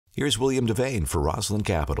Here's William Devane for Roslyn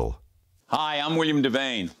Capital. Hi, I'm William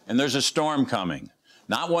Devane, and there's a storm coming.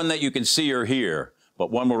 Not one that you can see or hear,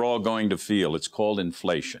 but one we're all going to feel. It's called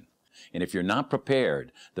inflation. And if you're not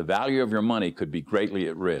prepared, the value of your money could be greatly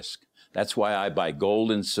at risk. That's why I buy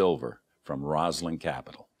gold and silver from Roslyn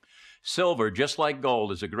Capital. Silver, just like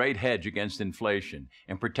gold, is a great hedge against inflation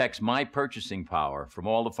and protects my purchasing power from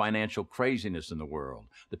all the financial craziness in the world,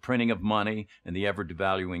 the printing of money, and the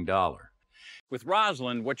ever-devaluing dollar. With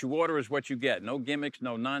Roslyn, what you order is what you get. No gimmicks,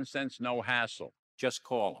 no nonsense, no hassle. Just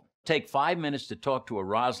call them. Take 5 minutes to talk to a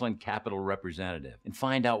Roslyn Capital representative and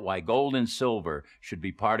find out why gold and silver should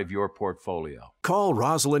be part of your portfolio. Call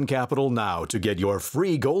Roslyn Capital now to get your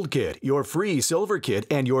free gold kit, your free silver kit,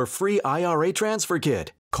 and your free IRA transfer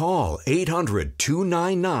kit. Call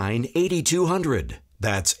 800-299-8200.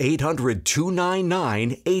 That's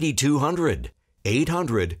 800-299-8200.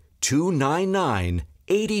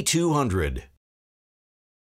 800-299-8200.